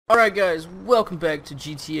Alright guys, welcome back to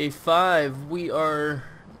GTA 5. We are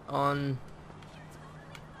on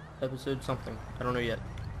episode something. I don't know yet.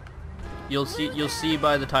 You'll see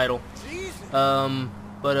by the title.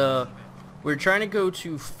 We're trying to go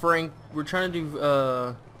to we're trying to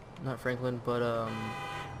do not Franklin, but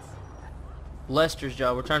Lester's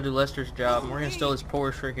job. We're trying to do Lester's job. We're gonna steal his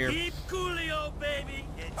Porsche right here. Keep coolio, baby.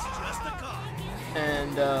 It's just a car.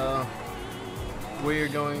 And we're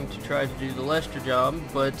going to try to do the Lester job,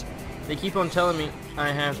 but they keep on telling me I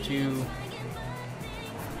have to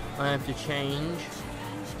change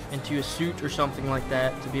into a suit or something like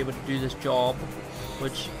that to be able to do this job,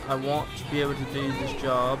 which I want to be able to do this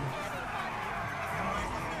job.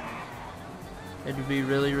 It would be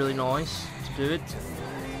really, really nice to do it.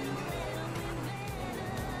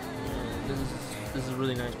 And this is a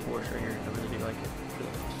really nice Porsche right here. I really do like it.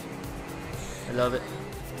 Really nice. I love it.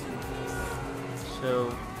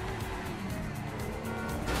 So,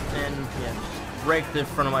 and yeah, just break the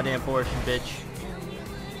front of my damn Porsche, bitch.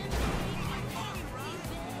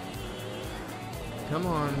 Come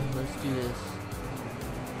on, let's do this.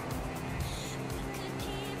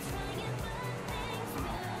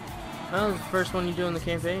 That was the first one you do in the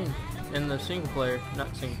campaign, in the single player.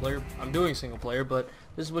 Not single player, I'm doing single player, but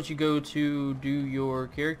this is what you go to do your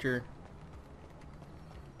character.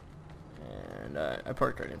 And I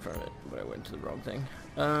parked right in front of it, but I went to the wrong thing.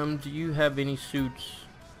 Do you have any suits?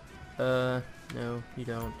 No, you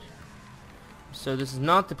don't. So this is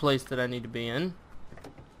not the place that I need to be in.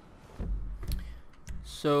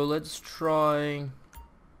 So let's try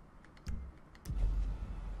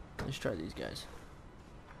these guys.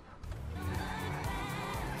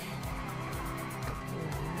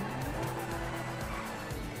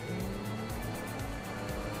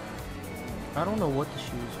 I don't know what the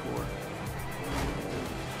shoe is for.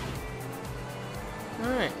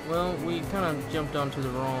 Alright, well, we kind of jumped onto the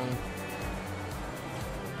wrong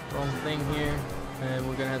thing here, and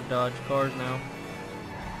we're gonna have to dodge cars now.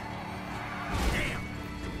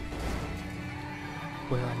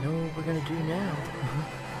 Well, I know what we're gonna do now.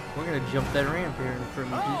 We're gonna jump that ramp here in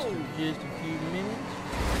front of just a few minutes.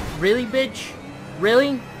 Really, bitch?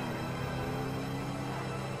 Really?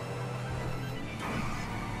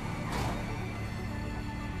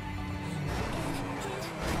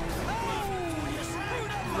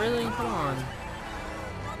 Really? Come on.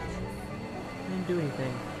 I didn't do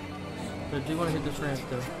anything. But I do want to hit this ramp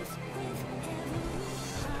though.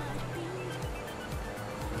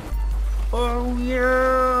 Oh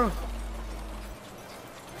yeah!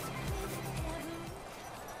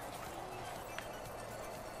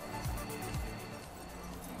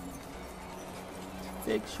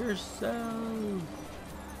 Fix yourself.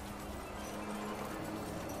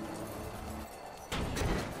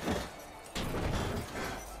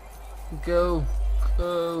 Go.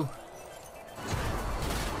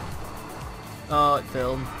 Oh, it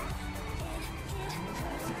failed.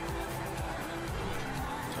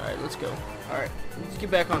 Alright, let's go. Alright, let's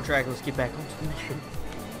get back on track. Let's get back onto the mission.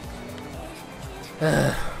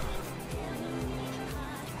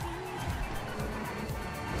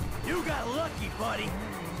 You got lucky, buddy.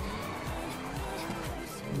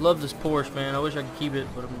 Love this Porsche, man. I wish I could keep it,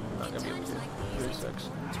 but I'm not gonna be able to. It really sucks.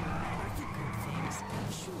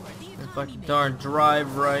 If I could darn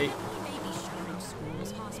drive right,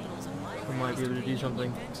 I might be able to do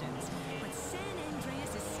something.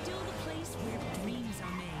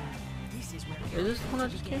 Is this the one I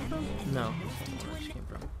just came from? No, this is the one I just came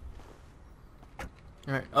from.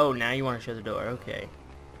 Alright, oh, now you want to show the door. Okay.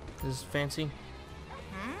 This is fancy.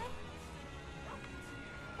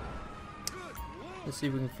 Let's see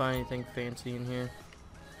if we can find anything fancy in here.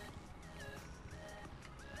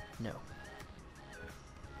 No.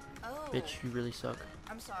 Oh, bitch, you really suck.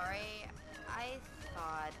 I'm sorry. I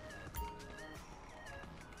thought...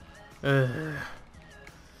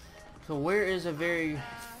 So where is a very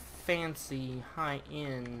fancy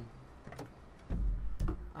high-end?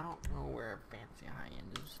 I don't know where a fancy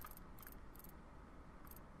high-end is.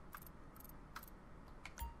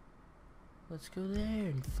 Let's go there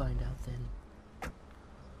and find out then.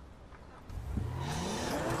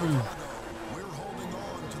 We're holding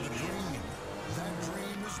on to the dream. That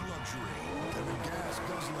dream is luxury. And a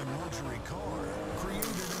gas-guzzling luxury car created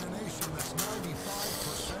in a nation that's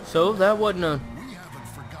 95%. So that wasn't a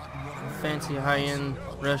fancy high-end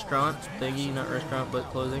restaurant thingy, not restaurant but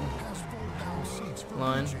clothing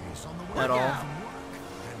line at all.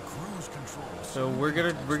 So we're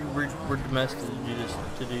domestic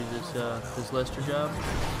to do this Lester job.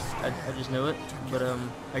 I just know it, but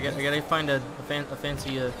I gotta find a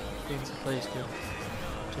fancy place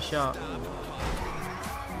to shop.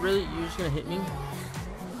 Really, you're just gonna hit me?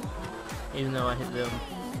 even though I hit them.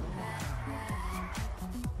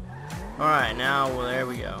 Alright, now, well, there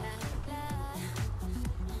we go.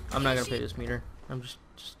 I'm not gonna pay this meter. I'm just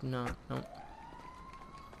not. Nope.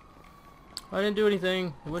 I didn't do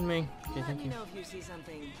anything. It wasn't me. Okay, thank you.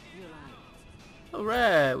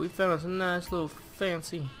 Alright, we found us a nice little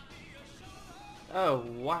fancy. Oh,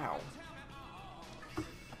 wow.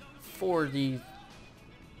 For the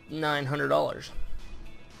 $900.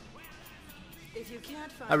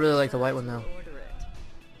 I really like the white one though.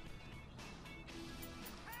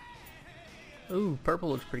 Ooh, purple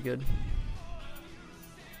looks pretty good.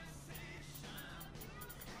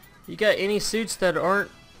 You got any suits that aren't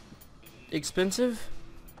expensive?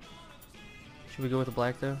 Should we go with the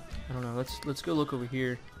black though? I don't know. Let's go look over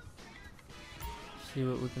here. See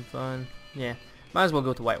what we can find. Yeah, might as well go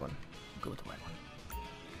with the white one. Go with the white one.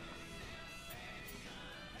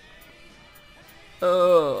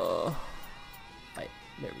 Oh, right,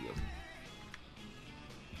 there we go.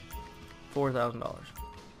 $4,000.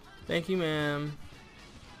 Thank you, ma'am.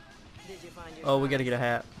 Oh, we gotta get a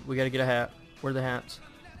hat. We gotta get a hat. Where are the hats?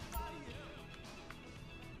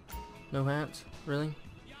 No hats? Really?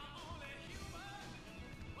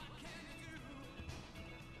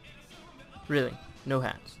 Really? No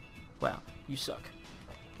hats. Wow, you suck.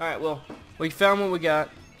 Alright, well, we found what we got,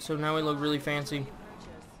 so now we look really fancy.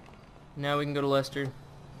 Now we can go to Lester,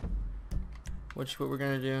 which is what we're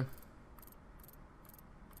gonna do.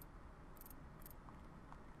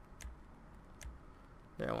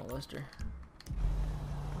 There, I want Lester.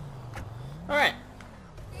 Alright,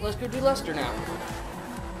 let's go do Lester now.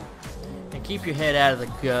 And keep your head out of the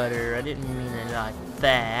gutter. I didn't mean it like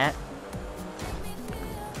that.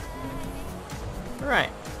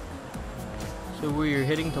 Alright. So we're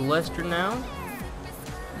heading to Lester now,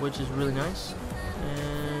 which is really nice.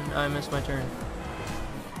 And I missed my turn.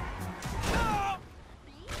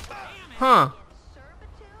 Huh.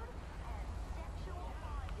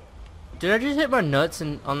 Did I just hit my nuts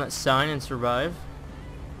on that sign and survive?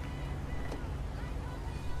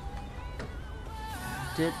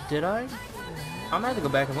 Did I? I'm gonna have to go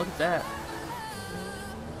back and look at that.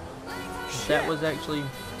 That was actually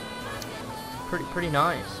pretty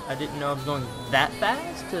nice. I didn't know I was going that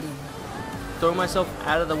fast and throw myself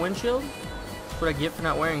out of the windshield. That's what I get for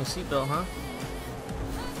not wearing a seatbelt, huh?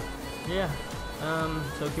 Yeah.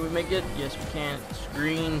 So can we make it? Yes, we can. It's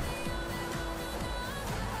green.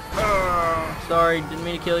 Oh, sorry, didn't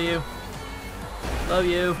mean to kill you. Love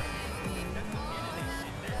you.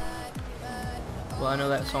 Well, I know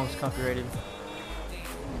that song's copyrighted.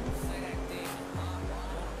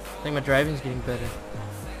 I think my driving's getting better.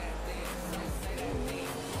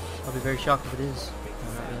 I'll be very shocked if it is.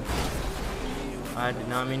 No, not really. I did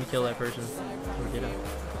not mean to kill that person. Or did I?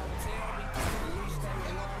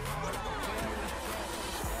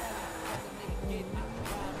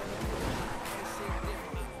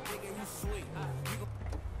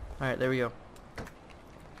 Alright, there we go.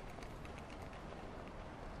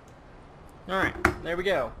 Alright, there we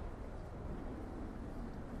go.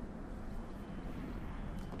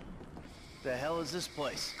 The hell is this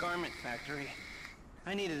place? Garment factory.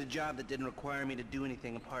 I needed a job that didn't require me to do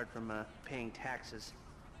anything apart from paying taxes.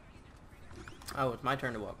 Oh, it's my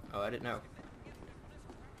turn to walk. Oh, I didn't know.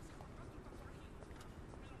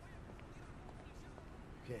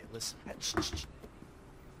 Okay, listen.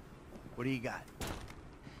 What do you got?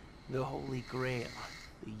 The Holy Grail.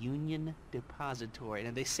 The Union Depository.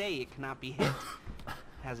 And they say it cannot be hit.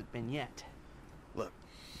 Hasn't been yet. Look,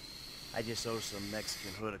 I just owe some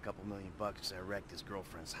Mexican hood a couple $1,000,000 because I wrecked his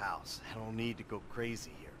girlfriend's house. I don't need to go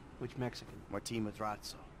crazy here. Which Mexican? Martin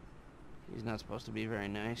Madrazo. He's not supposed to be very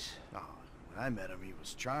nice. Oh, when I met him, he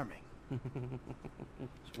was charming. So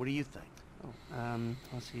what do you think? Oh,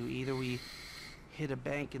 let's see. Either we hit a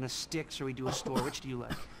bank in the sticks or we do a store. Which do you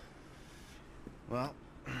like? Well,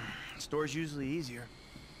 store's usually easier.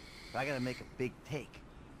 But I gotta make a big take.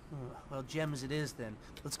 Well, gems it is then.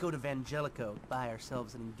 Let's go to Vangelico, buy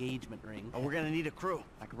ourselves an engagement ring. Oh, we're gonna need a crew.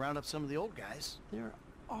 I can round up some of the old guys. There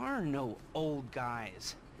are no old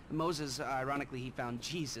guys. Moses, ironically, he found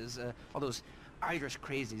Jesus. All those Irish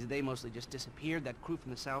crazies, they mostly just disappeared. That crew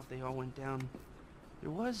from the south, they all went down.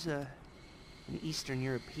 There was an Eastern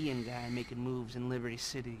European guy making moves in Liberty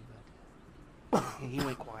City, but he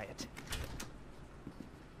went quiet.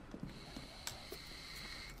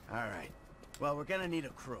 All right. Well, we're gonna need a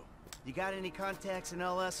crew. You got any contacts in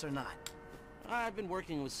LS or not? I've been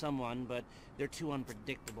working with someone, but they're too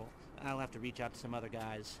unpredictable. I'll have to reach out to some other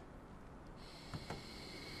guys.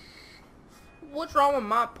 What's wrong with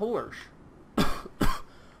my Porsche?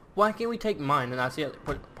 Why can't we take mine? And I see it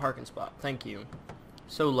put parking spot. Thank you.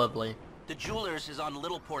 So lovely. The jewelers is on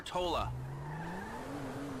Little Portola.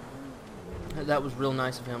 That was real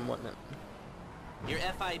nice of him, wasn't it? Your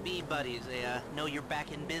FIB buddies, they know you're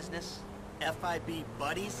back in business? FIB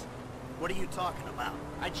buddies? What are you talking about?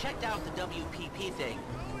 I checked out the WPP thing.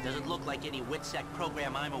 Doesn't look like any WITSEC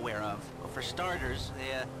program I'm aware of. But for starters,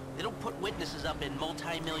 they don't put witnesses up in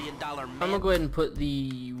multi-million-dollar I'm gonna go ahead and put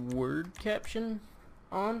the word caption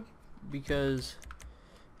on, because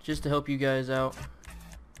just to help you guys out.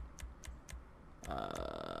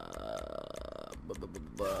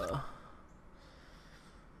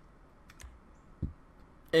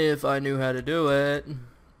 If I knew how to do it.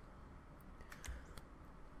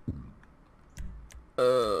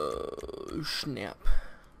 Oh, snap.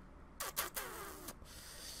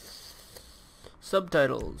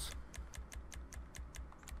 Subtitles.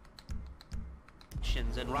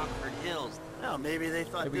 in Rockford Hills. Well, maybe they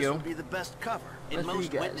thought this would be the best cover. And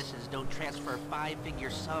most witnesses don't transfer five-figure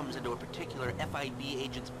sums into a particular FIB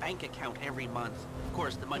agent's bank account every month. Of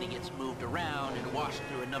course, the money gets moved around and washed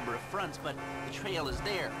through a number of fronts, but the trail is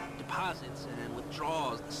there. Deposits and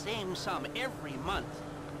withdrawals, the same sum every month.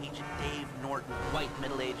 Agent Dave Norton, white,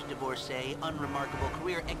 middle-aged divorcee, unremarkable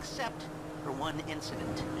career, except for one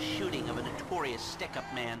incident, the shooting of a notorious stick-up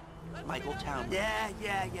man, Michael Townley.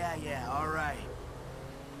 Yeah, all right.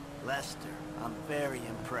 Lester, I'm very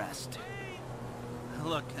impressed.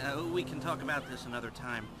 Look, we can talk about this another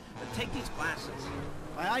time. Take these glasses.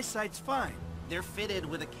 My eyesight's fine. They're fitted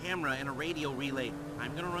with a camera and a radio relay.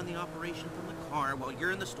 I'm gonna run the operation from the car while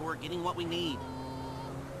you're in the store getting what we need.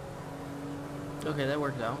 Okay, that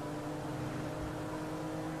worked out.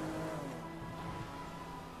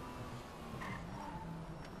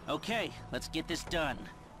 Okay, let's get this done.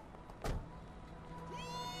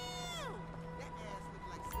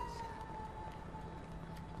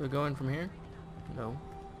 We're going from here? No.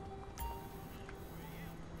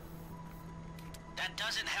 That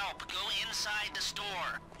doesn't help. Go inside the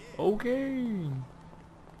store. Okay.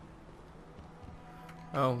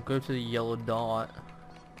 Oh, go to the yellow dot.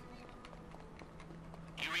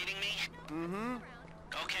 You reading me? Mm-hmm.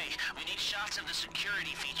 Okay, we need shots of the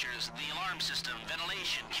security features, the alarm system,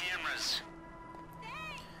 ventilation, cameras.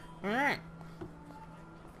 Alright.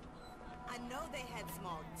 I know they had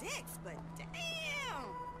small dicks, but damn!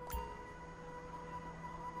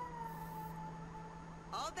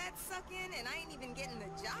 All that sucking and I ain't even getting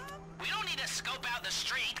the job? We don't need to scope out the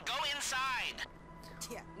street. Go inside.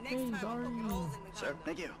 Yeah, next time I'm poking holes in the Sir,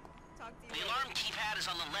 thank you. Talk to The you alarm keypad is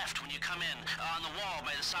on the left when you come in, on the wall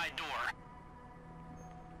by the side door.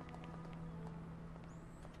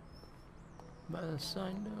 By the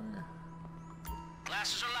side door.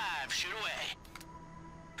 Glasses are live. Shoot away.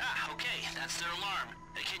 Ah, okay. That's their alarm.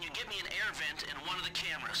 Can you get me an air vent in one of the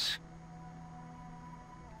cameras?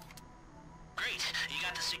 Great. You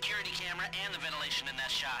got the security camera and the ventilation in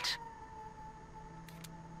that shot.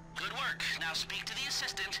 Good work. Now speak to the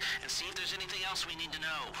assistant and see if there's anything else we need to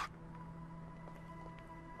know.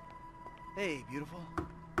 Hey, beautiful.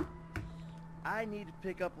 I need to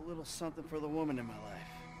pick up a little something for the woman in my life.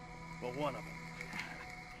 Well, one of them.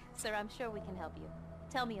 Sir, I'm sure we can help you.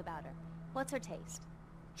 Tell me about her. What's her taste?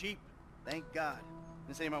 Cheap. Thank God.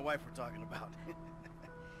 This ain't my wife we're talking about.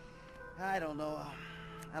 I don't know.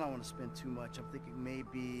 I don't want to spend too much. I'm thinking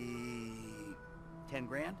maybe 10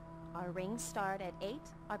 grand? Our rings start at 8,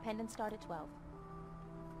 our pendants start at 12.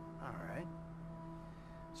 All right.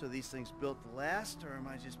 So these things built to last, or am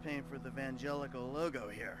I just paying for the Evangelical logo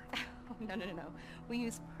here? No. We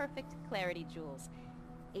use perfect clarity jewels.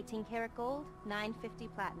 18 karat gold, 950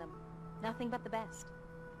 platinum. Nothing but the best.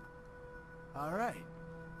 All right.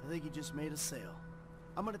 I think you just made a sale.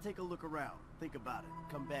 I'm gonna take a look around, think about it,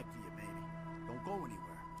 come back to you, baby. Don't go anywhere.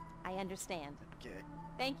 I understand. Okay.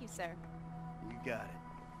 Thank you, sir. You got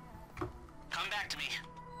it. Come back to me.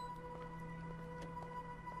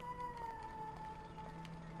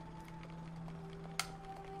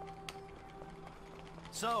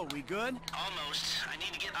 So, we good? Almost. I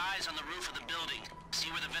need to get eyes on the roof of the building.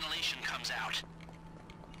 See where the ventilation comes out.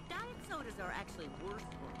 Diet sodas are actually worth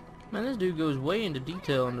it. Man, this dude goes way into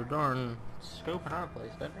detail in the darn scoping our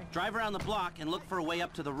place, doesn't he? Drive around the block and look for a way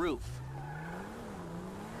up to the roof.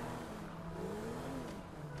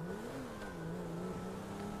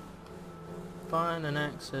 Find an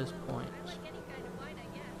access point.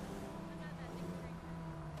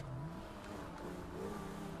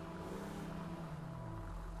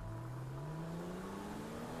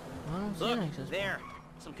 I don't see Look, an access there.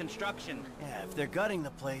 Some construction. Yeah, if they're gutting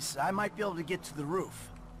the place, I might be able to get to the roof.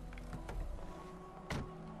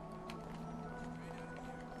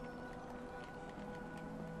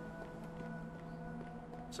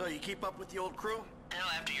 So, you keep up with the old crew? Hell,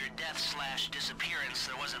 after your death/disappearance,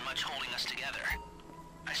 there wasn't much holding us together.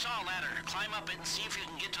 I saw a ladder. Climb up it and see if you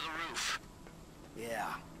can get to the roof.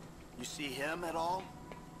 Yeah. You see him at all?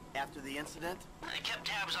 After the incident? I kept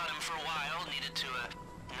tabs on him for a while. Needed to,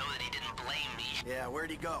 know that he didn't blame me. Yeah, where'd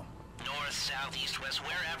he go? North, south, east, west,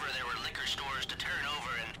 wherever there were liquor stores to turn over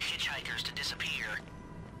and hitchhikers to disappear.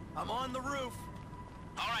 I'm on the roof.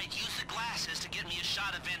 All right, use the glasses to get me a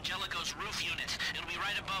shot of Angelico's roof unit. It'll be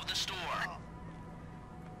right above the store.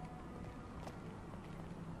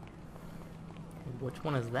 Which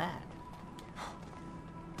one is that?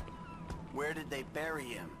 Where did they bury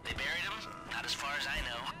him? They buried him? Not as far as I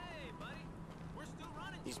know.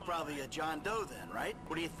 He's probably a John Doe then, right?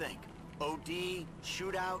 What do you think? OD,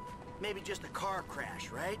 shootout, maybe just a car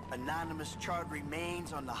crash, right? Anonymous charred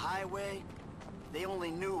remains on the highway. They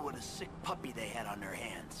only knew what a sick puppy they had on their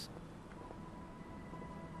hands.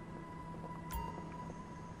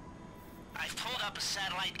 I've pulled up a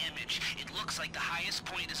satellite image. It looks like the highest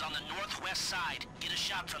point is on the northwest side. Get a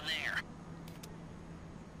shot from there.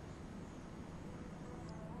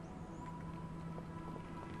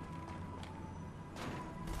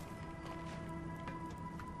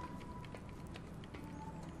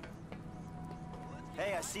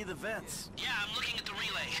 Hey, I see the vents. Yeah, I'm looking at the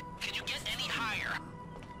relay. Can you get any higher?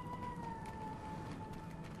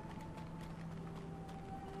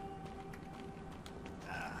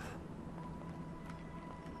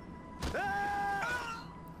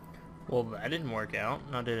 Well, that didn't work out.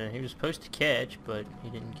 Not did it. He was supposed to catch, but he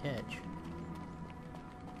didn't catch.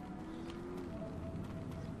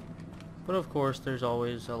 But of course, there's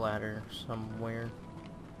always a ladder somewhere.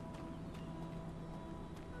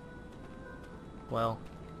 Well,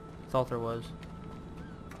 thought there was.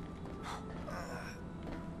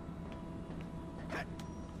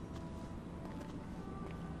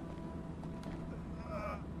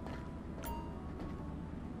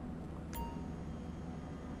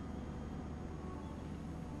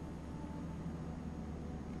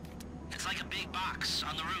 It's like a big box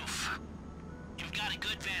on the roof. You've got a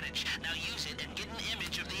good vantage. Now use it and get an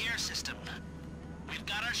image of the air system. We've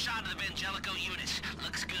got our shot of the Angelico unit.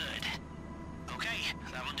 Looks good. Okay,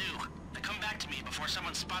 that'll do. Now come back to me before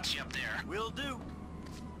someone spots you up there. Will do.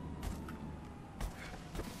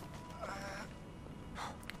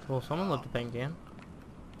 Well, someone left a paint can.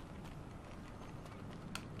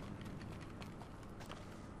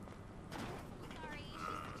 Sorry, she's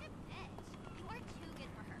such a bitch. You are too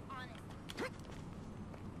good for her, honestly.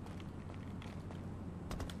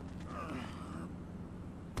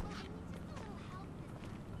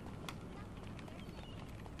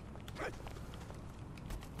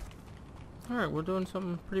 Alright, we're doing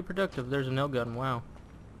something pretty productive. There's a nail gun, wow.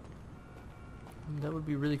 That would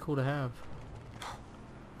be really cool to have.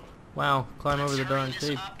 Wow, climb over the darn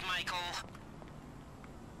tape. Up, Michael.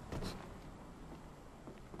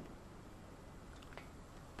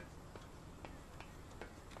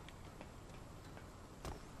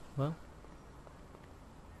 Well.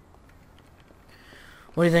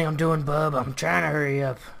 What do you think I'm doing, bub? I'm trying to hurry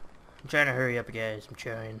up. I'm trying to hurry up, guys. I'm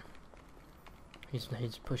trying. He's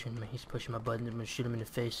pushing me. He's pushing my button. I'm gonna shoot him in the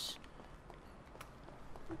face.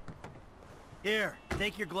 Here,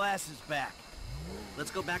 take your glasses back.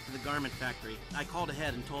 Let's go back to the garment factory. I called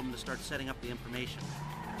ahead and told him to start setting up the information.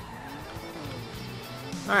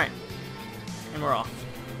 Alright. And we're off.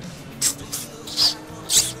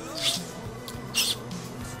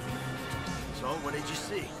 So, what did you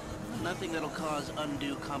see? Nothing that'll cause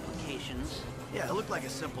undue complications. Yeah, it looked like a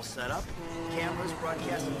simple setup. Cameras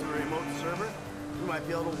broadcasting through a remote server. We might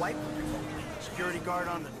be able to wipe them remotely. Security guard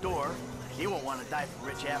on the door. He won't want to die for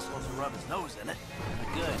rich assholes who rub his nose in it.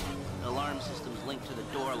 Good. The alarm system's linked to the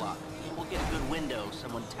door lock. We'll get a good window.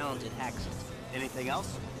 Someone talented hacks it. Anything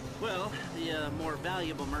else? Well, the more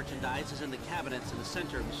valuable merchandise is in the cabinets in the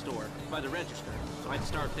center of the store, by the register. So I'd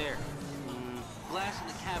start there. Glass in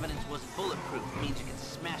the cabinets was bulletproof. Means you can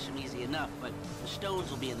smash them easy enough, but the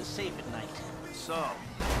stones will be in the safe at night. So,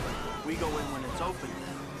 we go in when it's open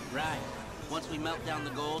then. Right. Once we melt down the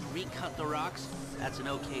gold, recut the rocks, that's an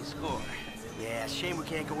okay score. Yeah, shame we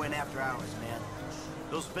can't go in after hours, man.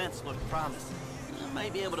 Those vents look promising.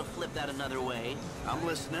 Might be able to flip that another way. I'm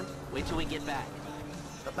listening. Wait till we get back.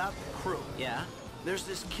 About the crew. Yeah? There's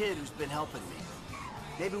this kid who's been helping me.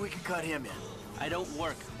 Maybe we could cut him in. I don't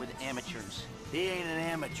work with amateurs. He ain't an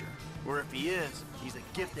amateur. Or if he is, he's a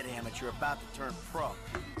gifted amateur about to turn pro.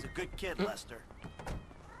 He's a good kid, Lester.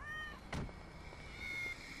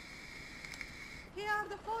 Here are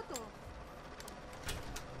the photos.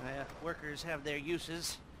 Workers have their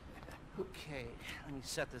uses. Okay, let me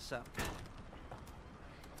set this up.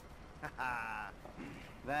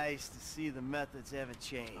 Nice to see the methods haven't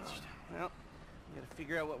changed. Well, we gotta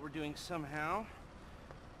figure out what we're doing somehow.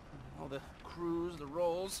 all the crews, the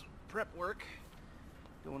rolls, prep work.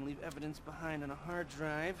 Don't want to leave evidence behind on a hard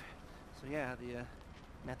drive. So yeah, the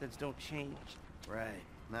methods don't change. Right,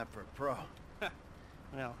 not for a pro.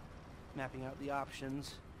 Well, mapping out the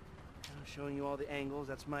options, showing you all the angles,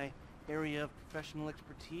 that's my area of professional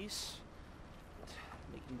expertise. But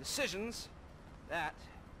making decisions, that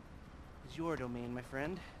is your domain, my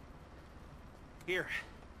friend. Here.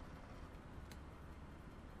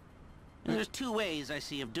 There's two ways I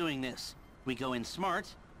see of doing this. We go in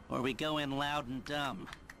smart, or we go in loud and dumb.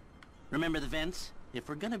 Remember the vents? If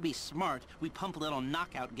we're gonna be smart, we pump a little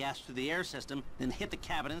knockout gas through the air system, then hit the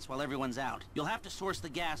cabinets while everyone's out. You'll have to source the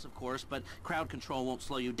gas, of course, but crowd control won't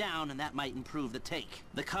slow you down, and that might improve the take.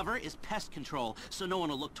 The cover is pest control, so no one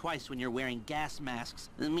will look twice when you're wearing gas masks.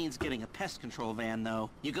 It means getting a pest control van, though.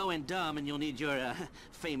 You go in dumb, and you'll need your,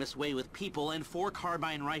 famous way with people and 4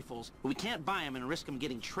 carbine rifles. But we can't buy them and risk them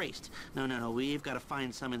getting traced. No, we've got to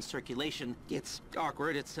find some in circulation. It's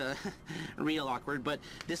awkward, it's, real awkward, but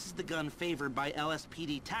this is the gun favored by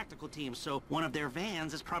LSPD tactical teams, so one of their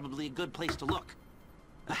vans is probably a good place to look.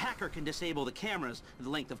 A hacker can disable the cameras. The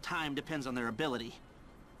length of time depends on their ability.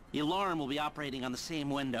 The alarm will be operating on the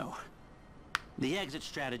same window. The exit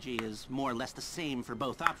strategy is more or less the same for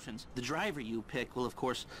both options. The driver you pick will, of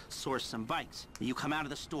course, source some bikes. You come out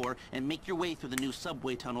of the store and make your way through the new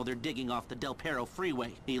subway tunnel they're digging off the Del Perro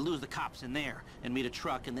freeway. You lose the cops in there and meet a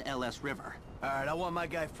truck in the LS River. All right, I want my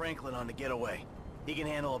guy Franklin on the getaway. He can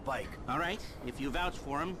handle a bike. All right, if you vouch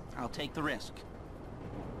for him, I'll take the risk.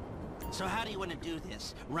 So how do you want to do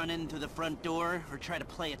this? Run in through the front door, or try to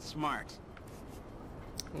play it smart?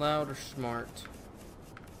 Loud or smart?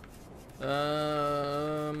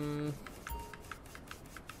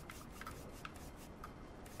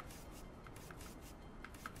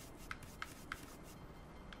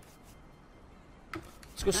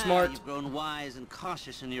 Let's go smart. You've grown wise and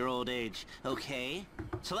cautious in your old age. Okay.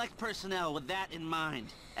 Select personnel with that in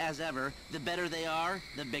mind. As ever, the better they are,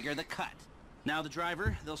 the bigger the cut. Now the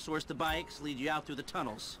driver, they'll source the bikes, lead you out through the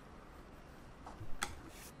tunnels.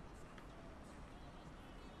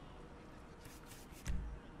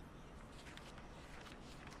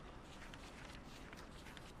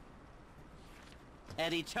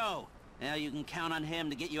 Eddie Toe. Now you can count on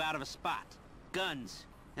him to get you out of a spot. Guns.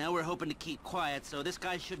 Now we're hoping to keep quiet, so this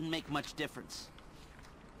guy shouldn't make much difference.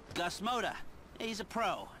 Gus Moda. He's a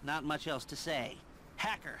pro. Not much else to say.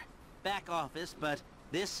 Hacker. Back office, but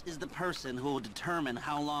this is the person who will determine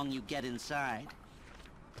how long you get inside.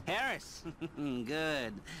 Harris.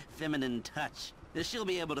 Good. Feminine touch. She'll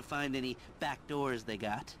be able to find any back doors they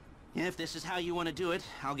got. If this is how you want to do it,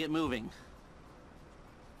 I'll get moving.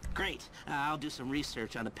 Great. I'll do some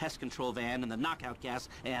research on the pest control van and the knockout gas,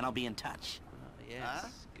 and I'll be in touch.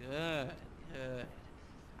 Yes, good.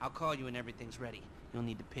 I'll call you when everything's ready. You'll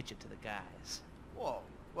need to pitch it to the guys. Whoa,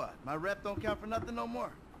 what? My rep don't count for nothing no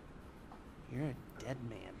more? You're a dead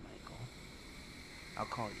man, Michael. I'll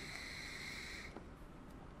call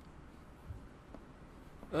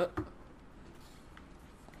you.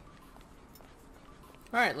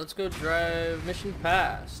 Alright, let's go drive mission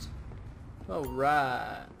passed.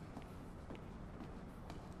 Alright.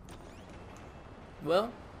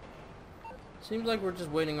 Well, seems like we're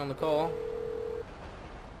just waiting on the call.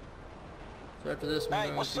 So after this, we're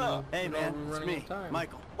Hey, what's up? Hey man, it's me,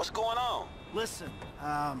 Michael. What's going on? Listen,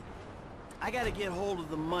 I gotta get hold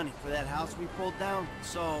of the money for that house we pulled down,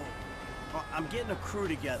 so I'm getting a crew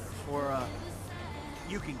together for,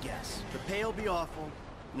 you can guess. The pay will be awful,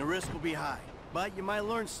 and the risk will be high. But you might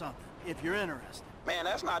learn something, if you're interested. Man,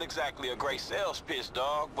 that's not exactly a great sales pitch,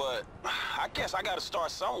 dog, but I guess I gotta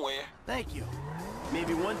start somewhere. Thank you.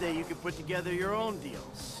 Maybe one day you could put together your own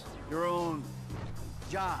deals, your own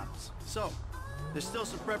jobs. So, there's still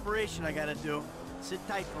some preparation I gotta do. Sit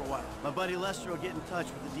tight for a while. My buddy Lester will get in touch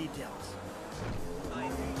with the details.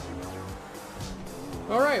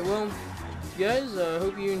 Alright, well, guys, I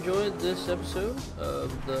hope you enjoyed this episode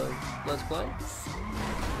of the Let's Play.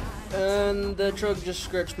 And that truck just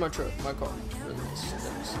scratched my car. Really nice.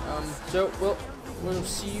 So, well, we'll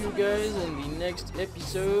see you guys in the next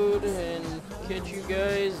episode and catch you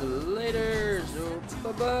guys later. So,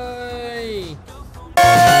 bye-bye.